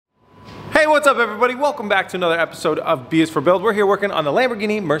Hey, what's up everybody? Welcome back to another episode of B is for Build. We're here working on the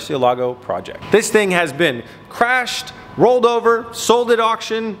Lamborghini Murcielago project. This thing has been crashed, rolled over, sold at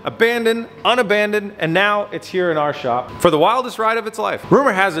auction, abandoned, unabandoned, and now it's here in our shop for the wildest ride of its life.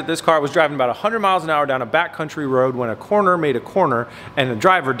 Rumor has it this car was driving about 100 miles an hour down a backcountry road when a corner made a corner and the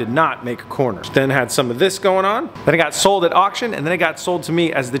driver did not make a corner. Then had some of this going on. Then it got sold at auction, and then it got sold to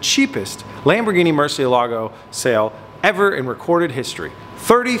me as the cheapest Lamborghini Murcielago sale ever in recorded history.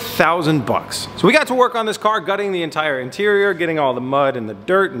 30,000 bucks. So we got to work on this car, gutting the entire interior, getting all the mud and the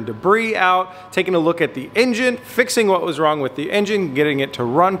dirt and debris out, taking a look at the engine, fixing what was wrong with the engine, getting it to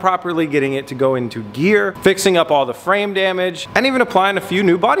run properly, getting it to go into gear, fixing up all the frame damage, and even applying a few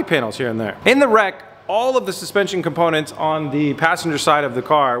new body panels here and there. In the wreck, all of the suspension components on the passenger side of the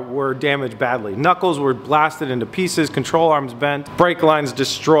car were damaged badly. Knuckles were blasted into pieces, control arms bent, brake lines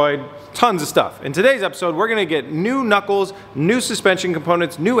destroyed, tons of stuff. In today's episode, we're gonna get new knuckles, new suspension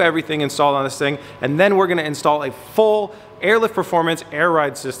components, new everything installed on this thing, and then we're gonna install a full Airlift Performance air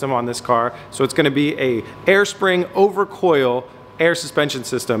ride system on this car. So it's gonna be a air spring over coil air suspension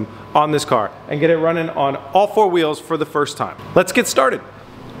system on this car and get it running on all four wheels for the first time. Let's get started.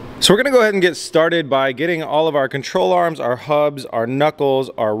 So we're gonna go ahead and get started by getting all of our control arms, our hubs, our knuckles,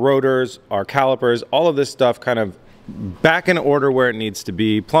 our rotors, our calipers, all of this stuff kind of back in order where it needs to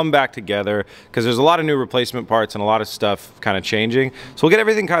be, plumbed back together, because there's a lot of new replacement parts and a lot of stuff kind of changing. So we'll get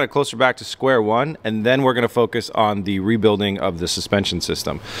everything kind of closer back to square one, and then we're gonna focus on the rebuilding of the suspension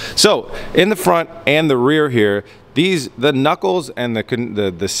system. So in the front and the rear here, the knuckles and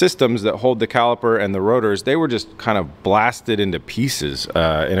the systems that hold the caliper and the rotors, they were just kind of blasted into pieces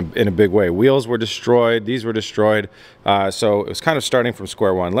in a big way. Wheels were destroyed, these were destroyed, so it was kind of starting from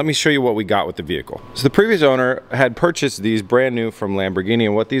square one. Let me show you what we got with the vehicle. So the previous owner had purchased these brand new from Lamborghini,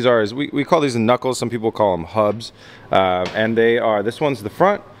 and what these are is, we call these knuckles, some people call them hubs, and they are, this one's the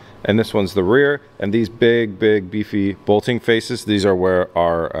front, and this one's the rear, and these big beefy bolting faces, these are where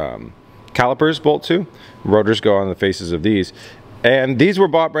our calipers bolt to. Rotors go on the faces of these, and these were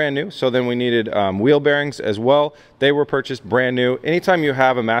bought brand new. So then we needed wheel bearings as well. They were purchased brand new. Anytime you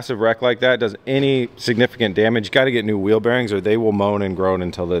have a massive wreck like that, does any significant damage, you got to get new wheel bearings, or they will moan and groan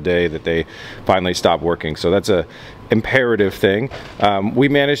until the day that they finally stop working. So that's a imperative thing. We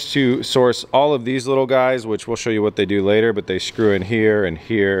managed to source all of these little guys, which we'll show you what they do later, but they screw in here and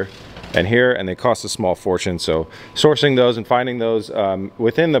here and here, and they cost a small fortune. So sourcing those and finding those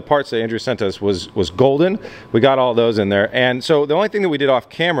within the parts that Andrew sent us was golden. We got all those in there. And so the only thing that we did off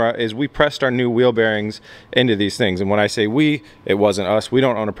camera is we pressed our new wheel bearings into these things. And when I say we, it wasn't us. We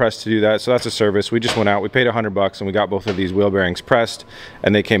don't own a press to do that. So that's a service. We just went out, we paid $100 and we got both of these wheel bearings pressed,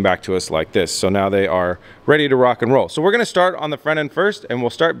 and they came back to us like this. So now they are ready to rock and roll. So we're gonna start on the front end first, and we'll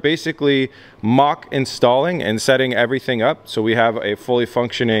start basically mock installing and setting everything up so we have a fully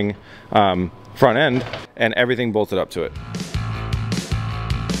functioning front end and everything bolted up to it.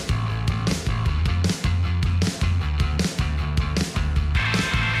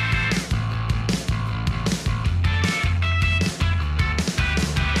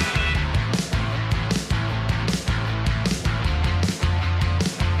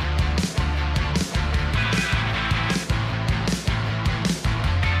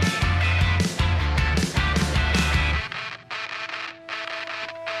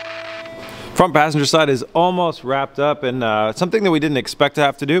 Front passenger side is almost wrapped up, and something that we didn't expect to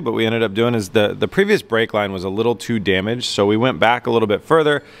have to do, but we ended up doing, is the previous brake line was a little too damaged, so we went back a little bit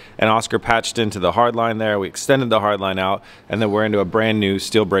further, and Oscar patched into the hard line there. We extended the hard line out, and then we're into a brand new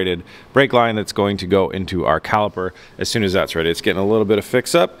steel braided brake line that's going to go into our caliper as soon as that's ready. It's getting a little bit of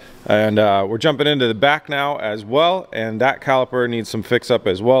fix up, and we're jumping into the back now as well, and that caliper needs some fix up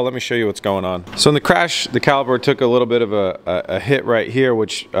as well. Let me show you what's going on. So in the crash, the caliper took a little bit of a hit right here,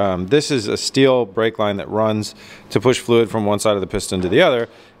 which this is a steel brake line that runs to push fluid from one side of the piston to the other,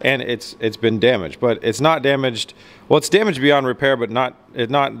 and it's been damaged. But it's not damaged, well, it's damaged beyond repair, but not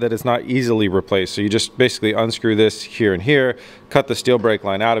that it's not easily replaced. So you just basically unscrew this here and here, cut the steel brake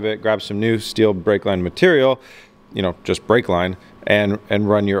line out of it, grab some new steel brake line material, you know, just brake line, and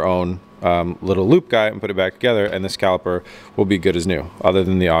run your own little loop guy and put it back together, and this caliper will be good as new, other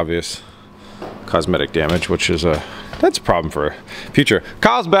than the obvious cosmetic damage, which is that's a problem for future.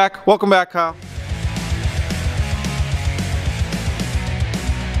 Kyle's back. Welcome back, Kyle.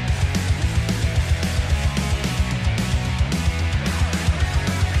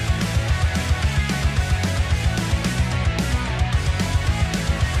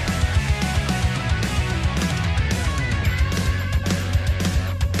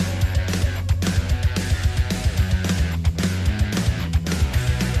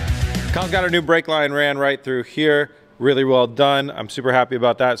 Kyle's got our new brake line ran right through here. really well done. I'm super happy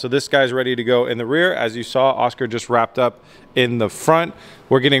about that. So this guy's ready to go in the rear. As you saw, Oscar just wrapped up in the front.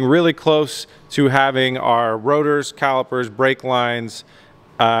 We're getting really close to having our rotors, calipers, brake lines,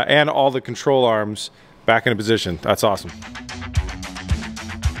 and all the control arms back into position. That's awesome.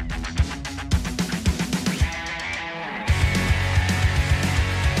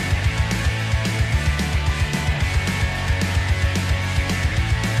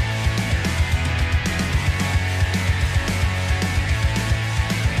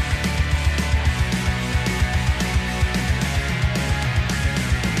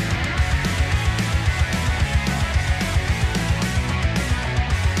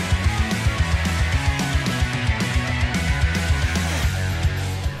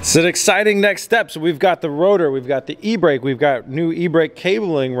 It's an exciting next step. So we've got the rotor, we've got the e-brake, we've got new e-brake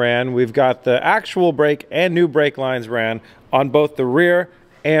cabling ran, we've got the actual brake and new brake lines ran on both the rear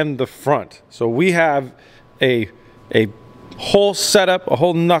and the front. So we have a whole setup, a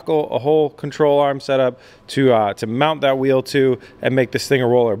whole knuckle, a whole control arm setup to mount that wheel to and make this thing a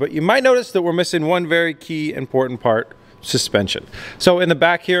roller. But you might notice that we're missing one very key important part: suspension. So in the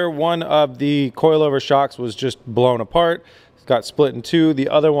back here, one of the coilover shocks was just blown apart. Got split in two. The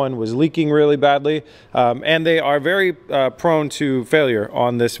other one was leaking really badly, and they are very prone to failure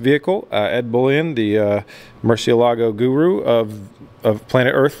on this vehicle. Ed Bullion, the Murcielago guru of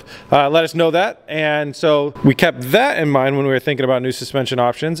planet Earth, let us know that, and so we kept that in mind when we were thinking about new suspension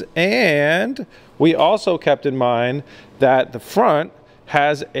options. And we also kept in mind that the front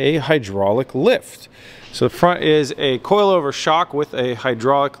has a hydraulic lift. So the front is a coilover shock with a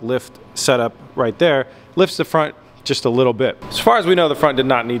hydraulic lift setup right there. Lifts the front just a little bit. As far as we know, the front did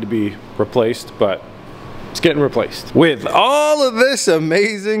not need to be replaced, but it's getting replaced. With all of this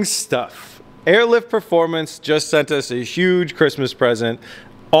amazing stuff, Airlift Performance just sent us a huge Christmas present,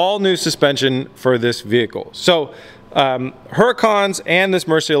 all new suspension for this vehicle. So Huracans and this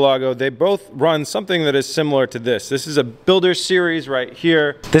Murcielago, they both run something that is similar to this. This is a builder series right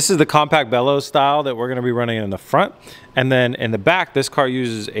here. This is the compact bellows style that we're going to be running in the front. And then in the back, this car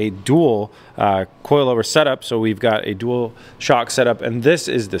uses a dual coilover setup. So we've got a dual shock setup, and this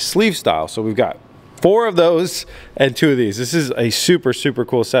is the sleeve style. So we've got 4 of those and 2 of these. This is a super, super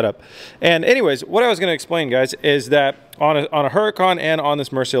cool setup. And anyways, what I was gonna explain, guys, is that on a Huracan and on this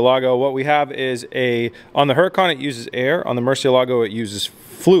Murcielago, what we have is on the Huracan it uses air, on the Murcielago it uses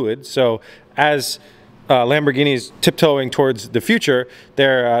fluid. So as Lamborghini's tiptoeing towards the future,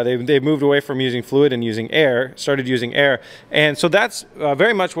 they've moved away from using fluid and using air, started using air. And so that's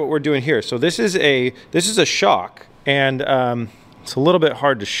very much what we're doing here. So this is a shock, and it's a little bit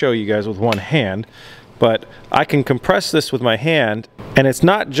hard to show you guys with one hand, but I can compress this with my hand, and it's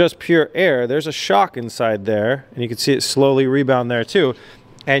not just pure air. There's a shock inside there, and you can see it slowly rebound there too.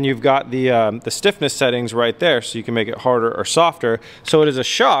 And you've got the stiffness settings right there, so you can make it harder or softer. So it is a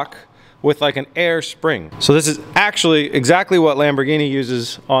shock with like an air spring. So this is actually exactly what Lamborghini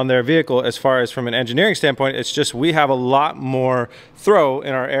uses on their vehicle as far as from an engineering standpoint. It's just we have a lot more throw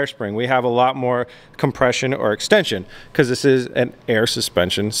in our air spring. We have a lot more compression or extension because this is an air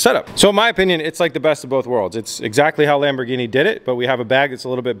suspension setup. So in my opinion, it's like the best of both worlds. It's exactly how Lamborghini did it, but we have a bag that's a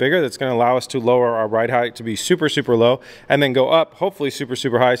little bit bigger that's gonna allow us to lower our ride height to be super, super low and then go up, hopefully super,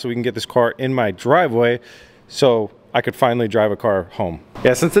 super high, so we can get this car in my driveway so I could finally drive a car home.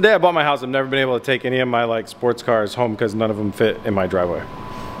 Yeah, since the day I bought my house, I've never been able to take any of my like sports cars home because none of them fit in my driveway.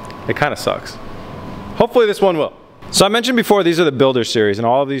 It kind of sucks. Hopefully this one will. So I mentioned before, these are the Builder series, and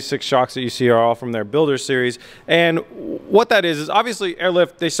all of these 6 shocks that you see are all from their Builder series. And what that is obviously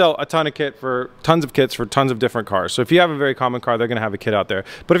Airlift, they sell a ton of kits for tons of different cars. So if you have a very common car, they're gonna have a kit out there.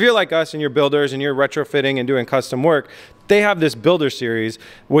 But if you're like us and you're builders and you're retrofitting and doing custom work, they have this Builder series,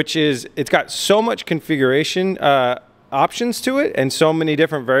 which is, it's got so much configuration options to it and so many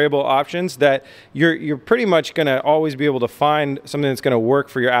different variable options that you're pretty much going to always be able to find something that's going to work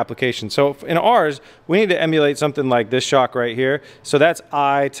for your application. So in ours, we need to emulate something like this shock right here. So that's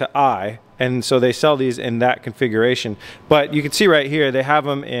eye to eye. And so they sell these in that configuration. But you can see right here, they have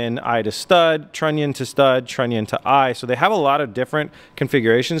them in eye to stud, trunnion to eye. So they have a lot of different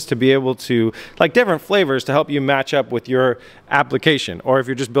configurations to be able to, like different flavors to help you match up with your application. Or if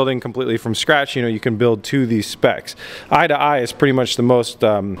you're just building completely from scratch, you know, you can build to these specs. Eye to eye is pretty much the most,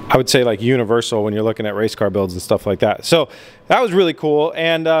 I would say like universal when you're looking at race car builds and stuff like that. So that was really cool.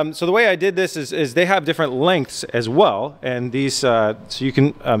 And so the way I did this is they have different lengths as well. And these, so you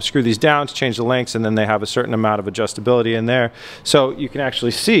can screw these down to change the lengths, and then they have a certain amount of adjustability in there. So you can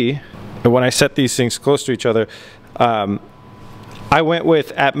actually see that when I set these things close to each other, I went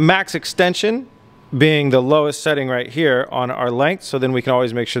with, at max extension, being the lowest setting right here on our length, so then we can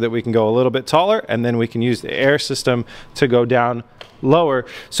always make sure that we can go a little bit taller, and then we can use the air system to go down lower.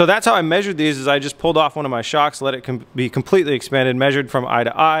 So that's how I measured these, is I just pulled off one of my shocks, let it be completely expanded, measured from eye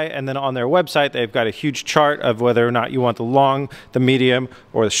to eye, and then on their website they've got a huge chart of whether or not you want the long, the medium,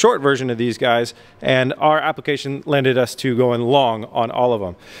 or the short version of these guys, and our application landed us to going long on all of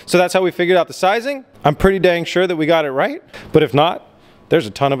them. So that's how we figured out the sizing. I'm pretty dang sure that we got it right, but if not, there's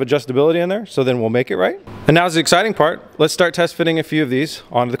a ton of adjustability in there, so then we'll make it right. And now's the exciting part. Let's start test fitting a few of these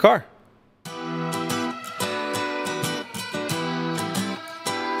onto the car.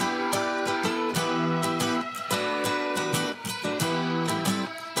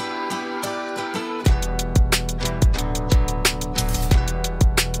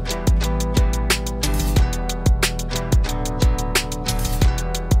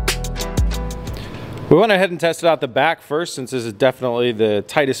 We went ahead and tested out the back first, since this is definitely the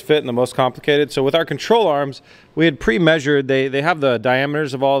tightest fit and the most complicated. So with our control arms, we had pre-measured, they have the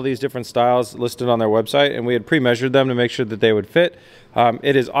diameters of all of these different styles listed on their website, and we had pre-measured them to make sure that they would fit.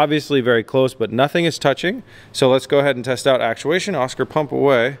 It is obviously very close, but nothing is touching. So let's go ahead and test out actuation. Oscar, pump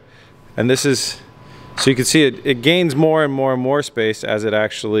away. And this is, so you can see it gains more and more and more space as it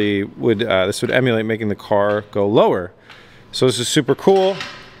actually would, this would emulate making the car go lower. So this is super cool.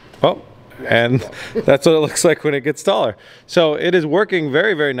 Oh. And that's what it looks like when it gets taller. So it is working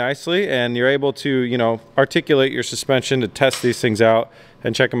very, very nicely, and you're able to, you know, articulate your suspension to test these things out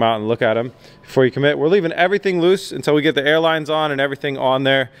and check them out and look at them before you commit. We're leaving everything loose until we get the airlines on and everything on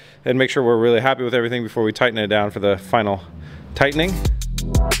there, and make sure we're really happy with everything before we tighten it down for the final tightening.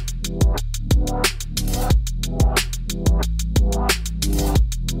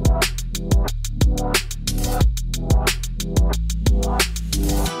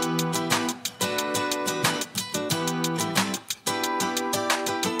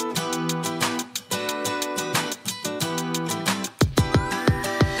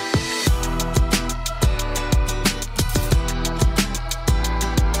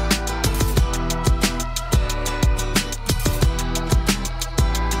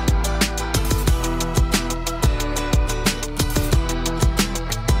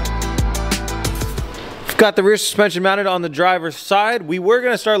 Got the rear suspension mounted on the driver's side. We were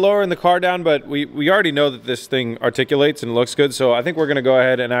gonna start lowering the car down, but we already know that this thing articulates and looks good. So I think we're gonna go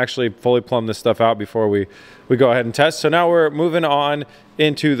ahead and actually fully plumb this stuff out before we go ahead and test. So now we're moving on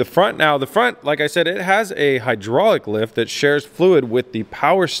into the front. Now the front, like I said, it has a hydraulic lift that shares fluid with the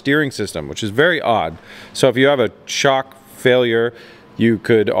power steering system, which is very odd. So if you have a shock failure, you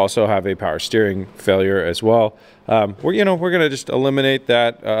could also have a power steering failure as well. We're gonna just eliminate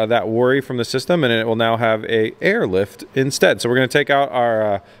that that worry from the system, and it will now have a air lift instead. So we're gonna take out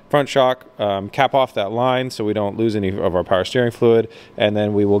our front shock, cap off that line so we don't lose any of our power steering fluid, and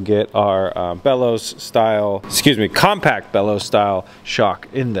then we will get our compact bellows style shock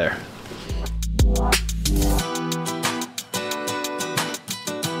in there.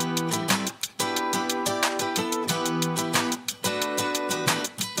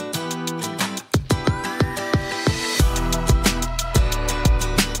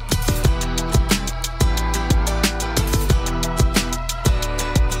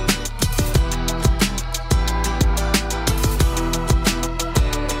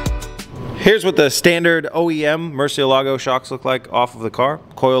 Here's what the standard OEM Murcielago shocks look like off of the car.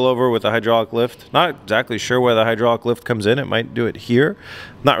 Coilover with a hydraulic lift. Not exactly sure where the hydraulic lift comes in. It might do it here.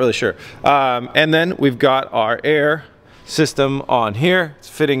 Not really sure. And then we've got our air system on here. It's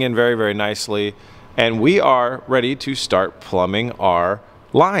fitting in very, very nicely. And we are ready to start plumbing our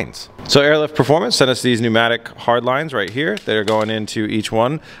lines. So Airlift Performance sent us these pneumatic hard lines right here that are going into each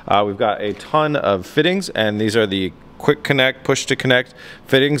one. We've got a ton of fittings, and these are the quick connect, push to connect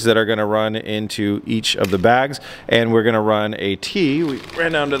fittings that are going to run into each of the bags. And we're going to run a T. We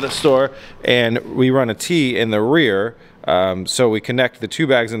ran down to the store and we run a T in the rear. So we connect the two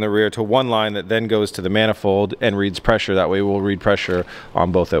bags in the rear to one line that then goes to the manifold and reads pressure. That way we'll read pressure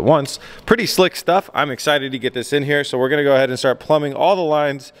on both at once. Pretty slick stuff. I'm excited to get this in here. So we're going to go ahead and start plumbing all the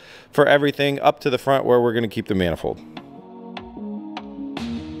lines for everything up to the front where we're going to keep the manifold.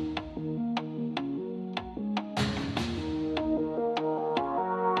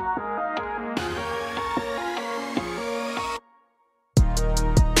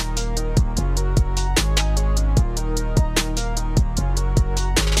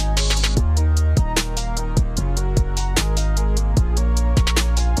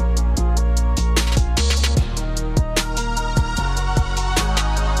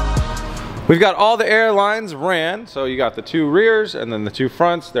 We've got all the air lines ran, so you got the 2 rears and then the 2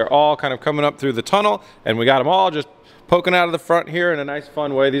 fronts. They're all kind of coming up through the tunnel, and we got them all just poking out of the front here in a nice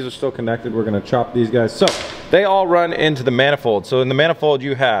fun way. These are still connected. We're gonna chop these guys. So they all run into the manifold. So in the manifold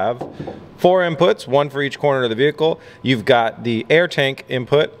you have 4 inputs, 1 for each corner of the vehicle. You've got the air tank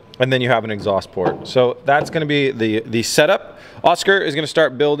input, and then you have an exhaust port. So that's gonna be the setup. Oscar is gonna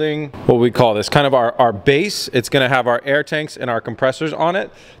start building what we call this, kind of our base. It's gonna have our air tanks and our compressors on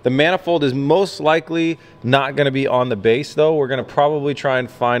it. The manifold is most likely not gonna be on the base though. We're gonna probably try and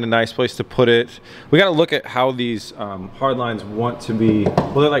find a nice place to put it. We gotta look at how these hard lines want to be,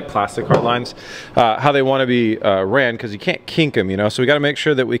 well, they're like plastic hard lines, how they wanna be ran, because you can't kink them, you know? So we gotta make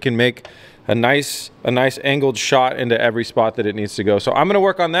sure that we can make a nice angled shot into every spot that it needs to go. So I'm gonna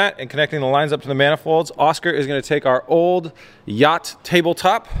work on that and connecting the lines up to the manifolds. Oscar is gonna take our old yacht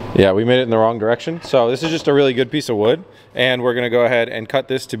tabletop. Yeah, we made it in the wrong direction. So this is just a really good piece of wood, and we're gonna go ahead and cut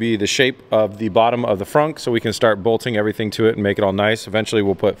this to be the shape of the bottom of the frunk so we can start bolting everything to it and make it all nice. Eventually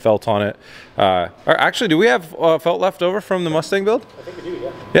we'll put felt on it. Or actually, do we have felt left over from the Mustang build? I think we do,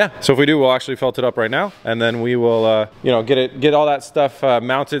 yeah. Yeah, so if we do, we'll actually felt it up right now, and then we will, you know, get all that stuff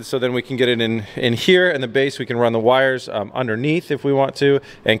mounted, so then we can get it in here, and the base we can run the wires underneath if we want to,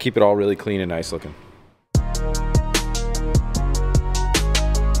 and keep it all really clean and nice looking.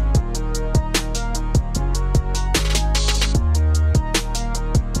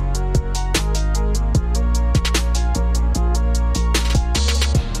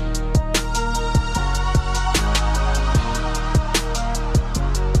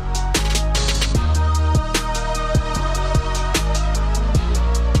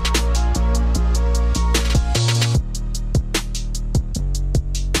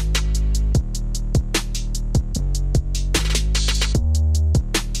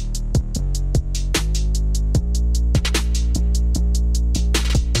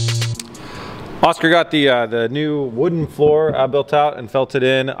 Oscar got the new wooden floor built out and felted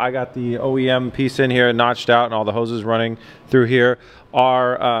in. I got the OEM piece in here, notched out, and all the hoses running through here.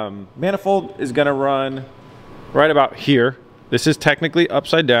 Our manifold is gonna run right about here. This is technically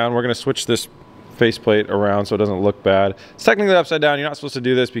upside down. We're gonna switch this faceplate around so it doesn't look bad. It's technically upside down. You're not supposed to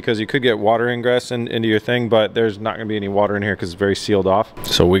do this because you could get water ingress into your thing, but there's not going to be any water in here because it's very sealed off.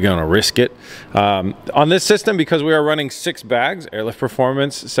 So we're going to risk it. On this system, because we are running 6 bags, Airlift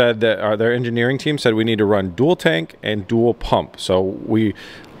Performance said that their engineering team said we need to run dual tank and dual pump. So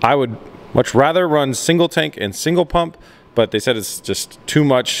I would much rather run single tank and single pump, but they said it's just too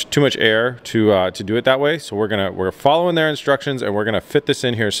much air to do it that way. So we're following their instructions, and we're gonna fit this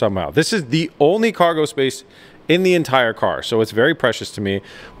in here somehow. This is the only cargo space in the entire car, so it's very precious to me.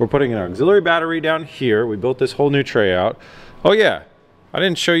 We're putting an auxiliary battery down here. We built this whole new tray out. Oh yeah, I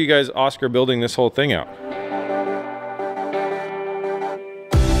didn't show you guys Oscar building this whole thing out.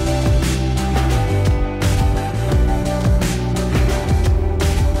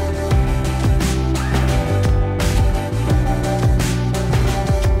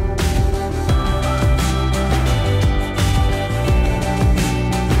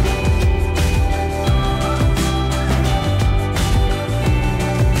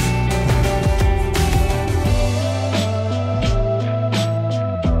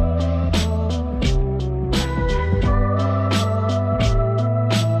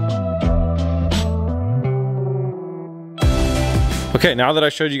 Okay, now that I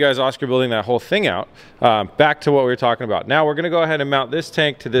showed you guys Oscar building that whole thing out, back to what we were talking about. Now we're gonna go ahead and mount this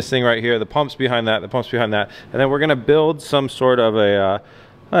tank to this thing right here, the pumps behind that, the pumps behind that, and then we're gonna build some sort of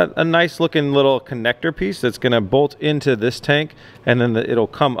a nice looking little connector piece that's gonna bolt into this tank, and then it'll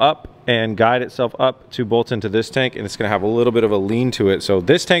come up and guide itself up to bolt into this tank, and it's gonna have a little bit of a lean to it. So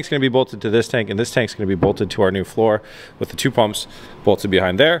this tank's gonna be bolted to this tank, and this tank's gonna be bolted to our new floor with the 2 pumps bolted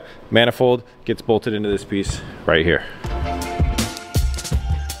behind there. Manifold gets bolted into this piece right here.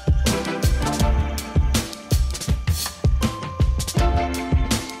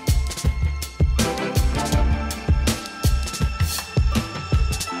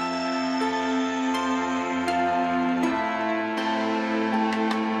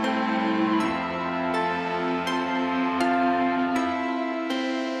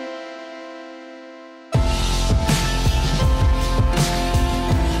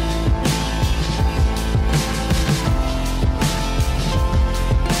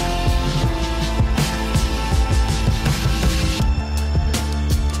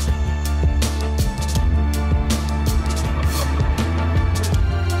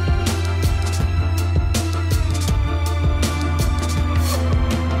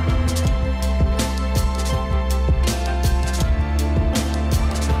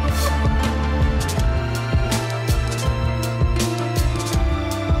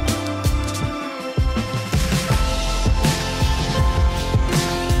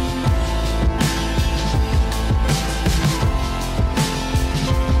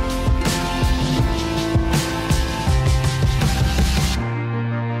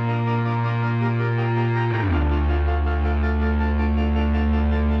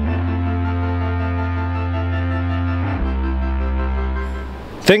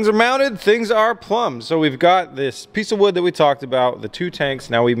 Things are mounted, things are plumbed. So we've got this piece of wood that we talked about, the 2 tanks.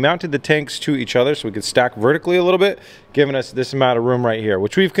 Now we mounted the tanks to each other so we could stack vertically a little bit, giving us this amount of room right here,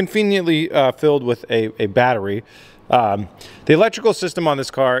 which we've conveniently filled with a battery. The electrical system on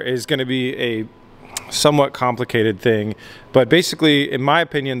this car is going to be a somewhat complicated thing, but basically, in my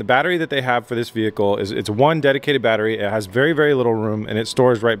opinion, the battery that they have for this vehicle is it's one dedicated battery. It has very, very little room, and it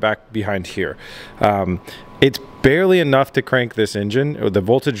stores right back behind here. It's barely enough to crank this engine. The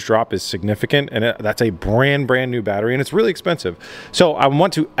voltage drop is significant, and that's a brand new battery, and it's really expensive. So I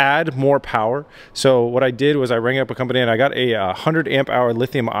want to add more power. So what I did was I rang up a company and I got a 100 amp hour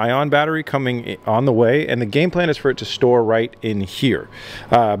lithium ion battery coming on the way, and the game plan is for it to store right in here.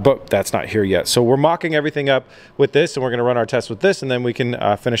 But that's not here yet. So we're mocking everything up with this, and we're gonna run our test with this, and then we can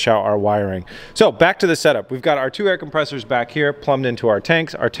finish out our wiring. So back to the setup. We've got our 2 air compressors back here plumbed into our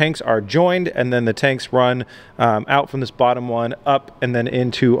tanks. Our tanks are joined, and then the tanks run out from this bottom one up and then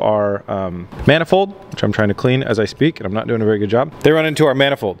into our manifold, which I'm trying to clean as I speak, and I'm not doing a very good job. They run into our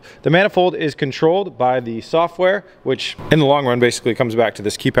manifold. The manifold is controlled by the software, which in the long run basically comes back to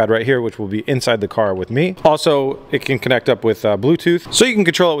this keypad right here, which will be inside the car with me. Also, it can connect up with Bluetooth, so you can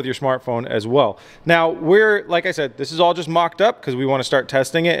control it with your smartphone as well. Now, like I said, this is all just mocked up because we want to start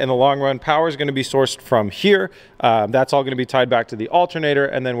testing it. In the long run, power is going to be sourced from here. That's all going to be tied back to the alternator,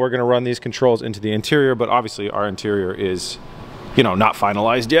 and then we're going to run these controls into the interior, but obviously our interior is, you know, not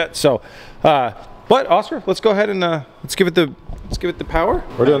finalized yet. So but Oscar, let's go ahead and let's give it the power.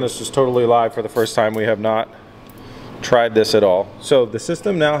 We're doing this just totally live for the first time. We have not tried this at all. So the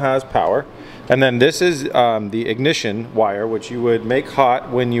system now has power, and then this is the ignition wire, which you would make hot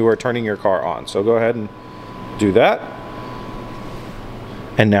when you are turning your car on. So go ahead and do that.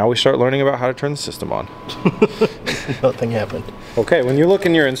 And now we start learning about how to turn the system on. Nothing happened. Okay, when you look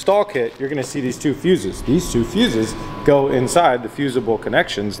in your install kit, you're gonna see these 2 fuses. These 2 fuses go inside the fusible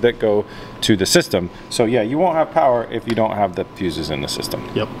connections that go to the system. So yeah, you won't have power if you don't have the fuses in the system.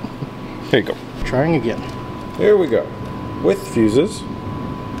 Yep. Here you go. Trying again. There we go. With fuses.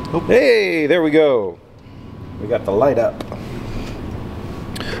 Oh. Hey, there we go. We got the light up.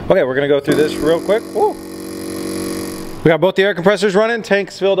 Okay, we're gonna go through this real quick. Whoa. We got both the air compressors running,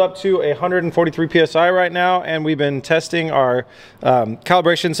 tanks filled up to 143 PSI right now, and we've been testing our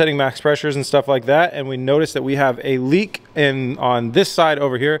calibration, setting max pressures and stuff like that, and we noticed that we have a leak on this side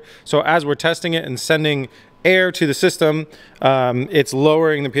over here. So as we're testing it and sending air to the system, it's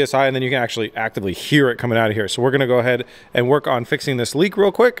lowering the PSI, and then you can actually actively hear it coming out of here. So we're gonna go ahead and work on fixing this leak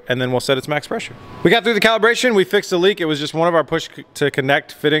real quick, and then we'll set its max pressure. We got through the calibration, we fixed the leak. It was just one of our push to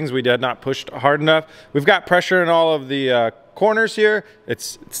connect fittings. We had not pushed hard enough. We've got pressure in all of the corners here.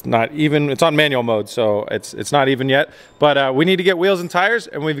 It's not even, it's on manual mode, so it's not even yet, but we need to get wheels and tires,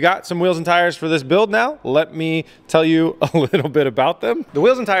 and we've got some wheels and tires for this build now. Let me tell you a little bit about them. The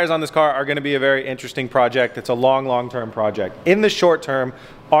wheels and tires on this car are going to be a very interesting project. It's a long-term project. In the short term,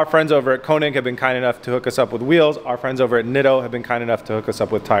 our friends over at Konig have been kind enough to hook us up with wheels. Our friends over at Nitto have been kind enough to hook us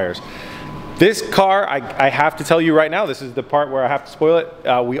up with tires. This car, I have to tell you right now, this is the part where I have to spoil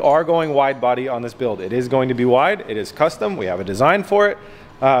it. We are going wide body on this build. It is going to be wide. It is custom. We have a design for it.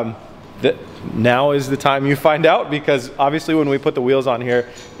 Now is the time you find out, because obviously when we put the wheels on here,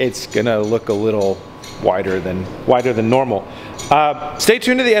 it's gonna look a little wider than normal. Stay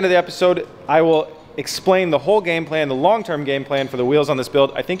tuned to the end of the episode. I will explain the whole game plan, the long-term game plan for the wheels on this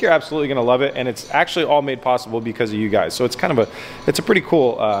build. I think you're absolutely gonna love it, and it's actually all made possible because of you guys. So it's kind of it's a pretty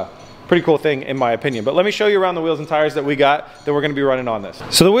cool thing in my opinion. But let me show you around the wheels and tires that we got that we're going to be running on this.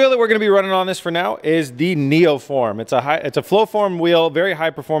 So the wheel that we're going to be running on this for now is the Neoform. It's a flow form wheel, very high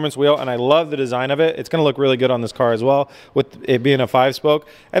performance wheel, and I love the design of it. It's going to look really good on this car as well, with it being a 5-spoke.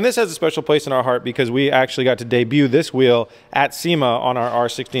 And this has a special place in our heart because we actually got to debut this wheel at SEMA on our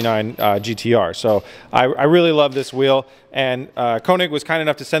R69 GTR. So I really love this wheel. And Konig was kind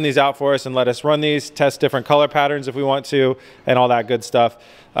enough to send these out for us and let us run these, test different color patterns if we want to, and all that good stuff.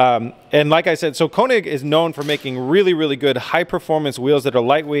 And like I said, so Konig is known for making really good high performance wheels that are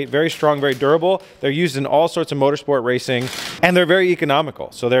lightweight, very strong, very durable. They're used in all sorts of motorsport racing, and they're very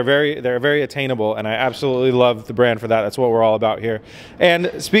economical. So they're very attainable, and I absolutely love the brand for that. That's what we're all about here.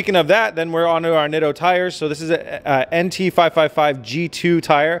 And speaking of that, then we're on to our Nitto tires. So this is a NT555 G2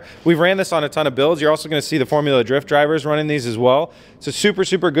 tire. We've ran this on a ton of builds. You're also going to see the Formula Drift drivers running these as well. It's a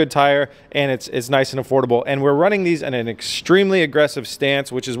super good tire, and it's nice and affordable. And we're running these in an extremely aggressive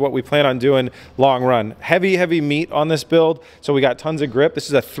stance, which is what we plan on doing long run. Heavy meat on this build, so we got tons of grip. This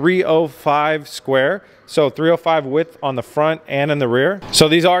is a 305 square, so 305 width on the front and in the rear. So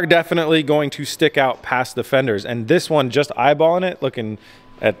these are definitely going to stick out past the fenders. And this one, just eyeballing it, looking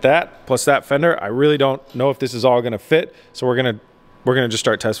at that plus that fender, I really don't know if this is all going to fit. So we're going to we're gonna just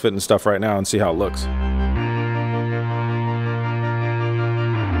start test fitting stuff right now and see how it looks.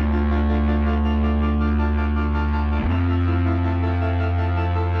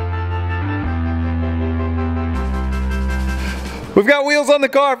 We've got wheels on the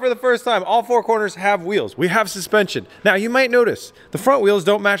car for the first time. All four corners have wheels. We have suspension. Now you might notice the front wheels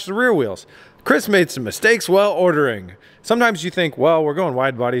don't match the rear wheels. Chris made some mistakes while ordering. Sometimes you think, well, we're going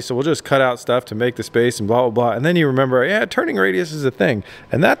wide body, so we'll just cut out stuff to make the space and blah, blah, blah. And then you remember, yeah, turning radius is a thing.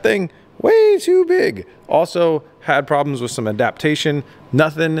 And that thing, way too big. Also had problems with some adaptation.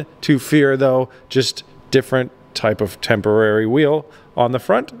 Nothing to fear though, just different type of temporary wheel on the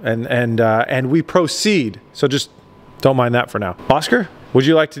front. And we proceed. So just don't mind that for now. Oscar, would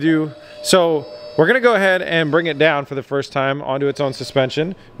you like to do, so we're gonna go ahead and bring it down for the first time onto its own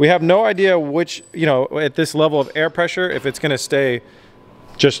suspension. We have no idea which, you know, at this level of air pressure, if it's gonna stay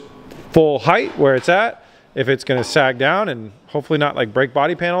just full height where it's at, if it's gonna sag down and hopefully not like break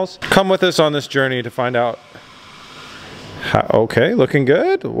body panels. Come with us on this journey to find out. Okay, looking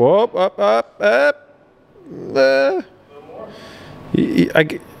good. Whoop, up.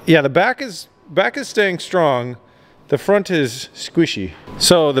 Yeah, the back is staying strong. The front is squishy.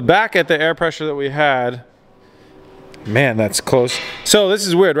 So the back at the air pressure that we had, man, that's close. So this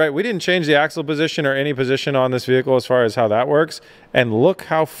is weird, right? We didn't change the axle position or any position on this vehicle as far as how that works. And look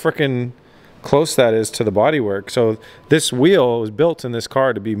how freaking close that is to the bodywork. So this wheel was built in this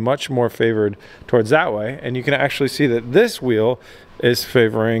car to be much more favored towards that way. And you can actually see that this wheel is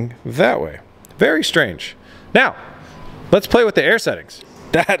favoring that way. Very strange. Now, let's play with the air settings.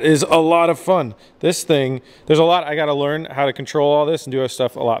 That is a lot of fun. This thing, there's a lot, I gotta learn how to control all this and do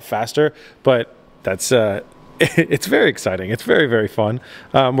stuff a lot faster, but that's, it's very exciting. It's very, very fun.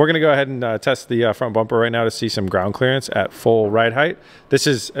 We're gonna go ahead and test the front bumper right now to see some ground clearance at full ride height. This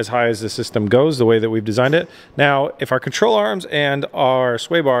is as high as the system goes, the way that we've designed it. Now, if our control arms and our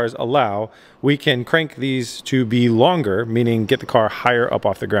sway bars allow, we can crank these to be longer, meaning get the car higher up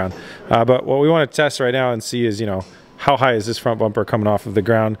off the ground. But what we wanna test right now and see is, you know, how high is this front bumper coming off of the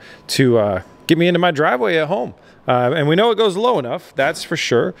ground to get me into my driveway at home. And we know it goes low enough, that's for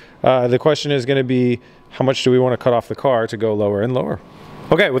sure. The question is gonna be, how much do we wanna cut off the car to go lower and lower?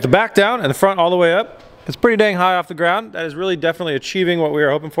 Okay, with the back down and the front all the way up, it's pretty dang high off the ground. That is really definitely achieving what we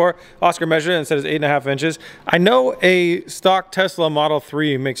were hoping for. Oscar measured it and said it's 8.5 inches. I know a stock Tesla Model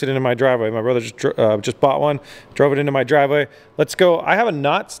 3 makes it into my driveway. My brother just bought one, drove it into my driveway. Let's go, I have a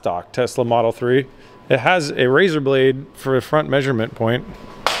not stock Tesla Model 3. It has a razor blade for a front measurement point.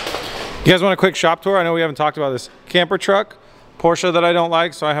 You guys want a quick shop tour? I know we haven't talked about this. Camper truck, Porsche that I don't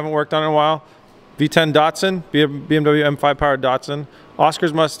like, so I haven't worked on in a while. V10 Datsun, BMW M5 powered Datsun.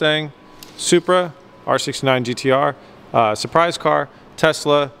 Oscar's Mustang, Supra, R69 GTR, surprise car,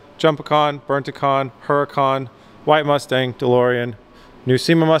 Tesla, Jumpicon, Burnt-A-Con, Huracan, White Mustang, DeLorean, new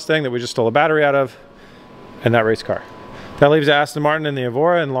SEMA Mustang that we just stole a battery out of, and that race car. That leaves Aston Martin and the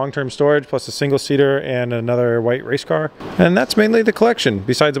Evora in long-term storage, plus a single-seater and another white race car. And that's mainly the collection,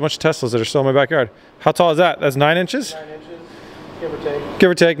 besides a bunch of Teslas that are still in my backyard. How tall is that? That's 9 inches? 9 inches, give or take. Give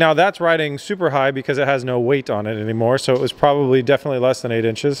or take. Now that's riding super high because it has no weight on it anymore, so it was probably definitely less than 8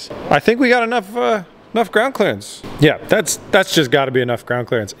 inches. I think we got enough ground clearance. Yeah, that's just gotta be enough ground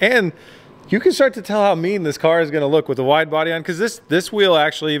clearance. And you can start to tell how mean this car is gonna look with the wide body on, because this wheel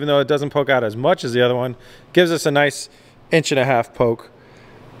actually, even though it doesn't poke out as much as the other one, gives us a nice 1.5 inch poke.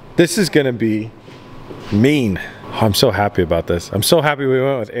 This is gonna be mean. Oh, I'm so happy about this. I'm so happy we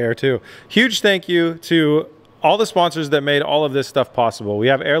went with air too. Huge thank you to all the sponsors that made all of this stuff possible. We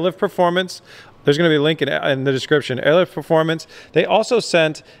have Airlift Performance. There's gonna be a link in the description. Airlift Performance. They also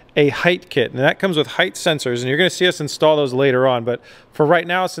sent a height kit, and that comes with height sensors, and you're gonna see us install those later on. But for right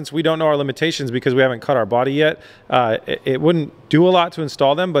now, since we don't know our limitations because we haven't cut our body yet, it wouldn't do a lot to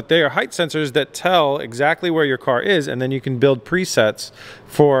install them, but they are height sensors that tell exactly where your car is, and then you can build presets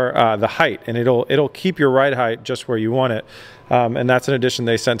for the height, and it'll keep your ride height just where you want it. And that's an addition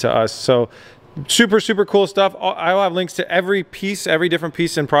they sent to us. So super, super cool stuff. I'll have links to every different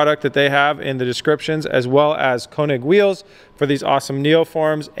piece and product that they have in the descriptions, as well as Konig Wheels for these awesome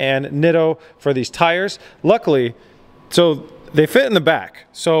neoforms and Nitto for these tires. Luckily, so they fit in the back.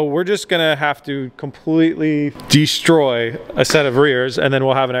 So we're just gonna have to completely destroy a set of rears, and then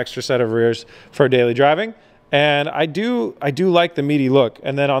we'll have an extra set of rears for daily driving. And I do like the meaty look.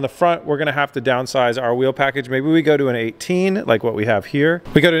 And then on the front, we're gonna have to downsize our wheel package. Maybe we go to an 18, like what we have here.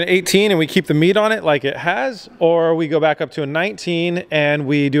 We go to an 18 and we keep the meat on it like it has, or we go back up to a 19 and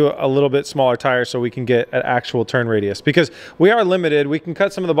we do a little bit smaller tire so we can get an actual turn radius. Because we are limited, we can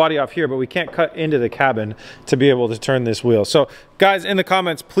cut some of the body off here, but we can't cut into the cabin to be able to turn this wheel. So guys, in the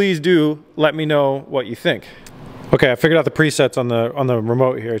comments, please do let me know what you think. Okay, I figured out the presets on the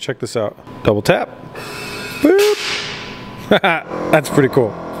remote here. Check this out. Double tap. Boop. That's pretty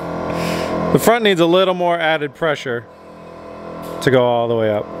cool. The front needs a little more added pressure to go all the way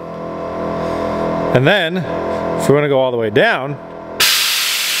up. And then, if we want to go all the way down,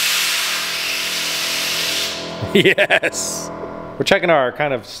 yes! We're checking our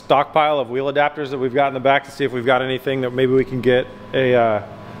kind of stockpile of wheel adapters that we've got in the back to see if we've got anything that maybe we can get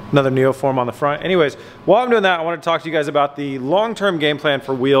another neoform on the front. Anyways, while I'm doing that, I want to talk to you guys about the long-term game plan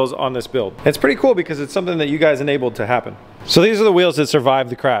for wheels on this build. It's pretty cool because it's something that you guys enabled to happen. So these are the wheels that survived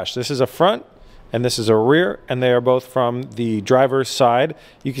the crash. This is a front and this is a rear, and they are both from the driver's side.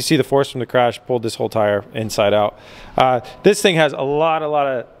 You can see the force from the crash pulled this whole tire inside out. This thing has a lot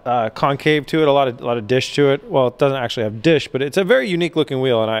of concave to it, a lot of dish to it. Well, it doesn't actually have dish, but it's a very unique looking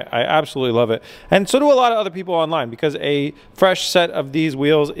wheel, and I absolutely love it. And so do a lot of other people online, because a fresh set of these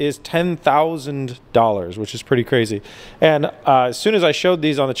wheels is $10,000, which is pretty crazy. And as soon as I showed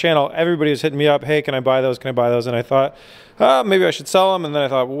these on the channel, everybody was hitting me up, hey, can I buy those, can I buy those? And I thought, maybe I should sell them. And then I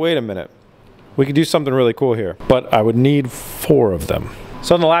thought, wait a minute. We could do something really cool here, but I would need 4 of them.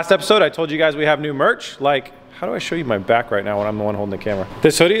 So in the last episode, I told you guys we have new merch. Like, how do I show you my back right now when I'm the one holding the camera?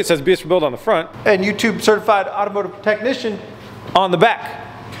 This hoodie, it says BS for Build on the front, and YouTube certified automotive technician on the back.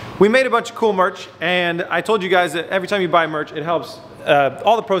 We made a bunch of cool merch, and I told you guys that every time you buy merch, it helps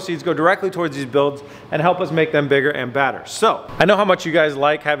all the proceeds go directly towards these builds and help us make them bigger and badder. So I know how much you guys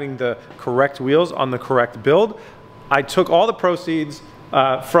like having the correct wheels on the correct build. I took all the proceeds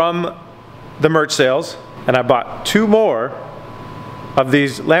from the merch sales, and I bought 2 more of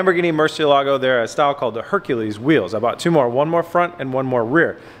these Lamborghini Murcielago. They're a style called the Hercules wheels. I bought 2 more, 1 more front and 1 more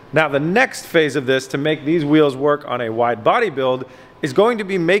rear. Now the next phase of this to make these wheels work on a wide body build is going to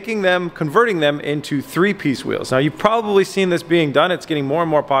be converting them into 3-piece wheels. Now you've probably seen this being done. It's getting more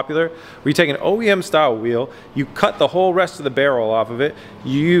and more popular. Where you take an OEM style wheel, you cut the whole rest of the barrel off of it,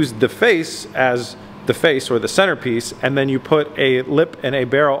 you use the face as the face or the centerpiece, and then you put a lip and a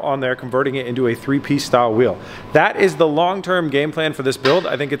barrel on there, converting it into a 3-piece style wheel. That is the long-term game plan for this build.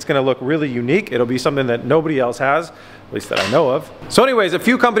 I think it's gonna look really unique. It'll be something that nobody else has, at least that I know of. So anyways, a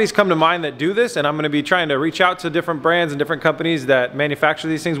few companies come to mind that do this, and I'm gonna be trying to reach out to different brands and different companies that manufacture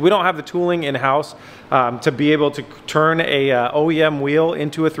these things. We don't have the tooling in-house to be able to turn a OEM wheel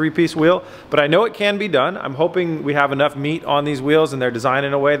into a 3-piece wheel, but I know it can be done. I'm hoping we have enough meat on these wheels and they're designed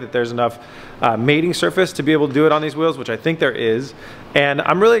in a way that there's enough mating surface to be able to do it on these wheels, which I think there is, and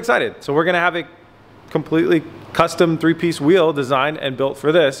I'm really excited. So we're gonna have a completely custom 3-piece wheel designed and built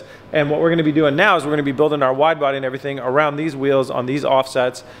for this, and what we're going to be doing now is we're going to be building our wide body and everything around these wheels on these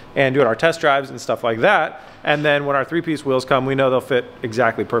offsets and doing our test drives and stuff like that. And then when our 3-piece wheels come, we know they'll fit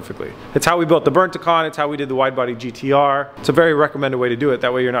exactly perfectly. It's how we built the Burnt-A-Con, it's how we did the wide body GTR. It's a very recommended way to do it.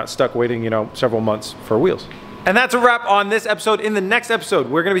 That way you're not stuck waiting, you know, several months for wheels. And that's a wrap on this episode. In the next episode,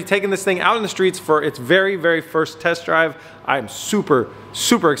 we're gonna be taking this thing out in the streets for its very, very first test drive. I'm super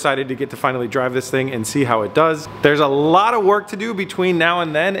excited to get to finally drive this thing and see how it does. There's a lot of work to do between now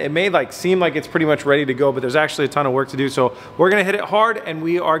and then. It may seem like it's pretty much ready to go, but there's actually a ton of work to do. So we're gonna hit it hard, and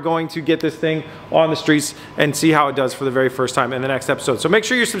we are going to get this thing on the streets and see how it does for the very first time in the next episode. So make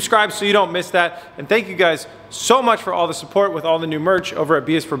sure you're subscribed so you don't miss that. And thank you guys so much for all the support with all the new merch over at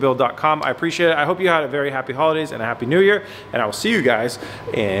bsforbuild.com. I appreciate it. I hope you had a very happy holidays and a happy new year, and I will see you guys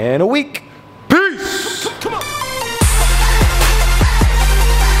in a week.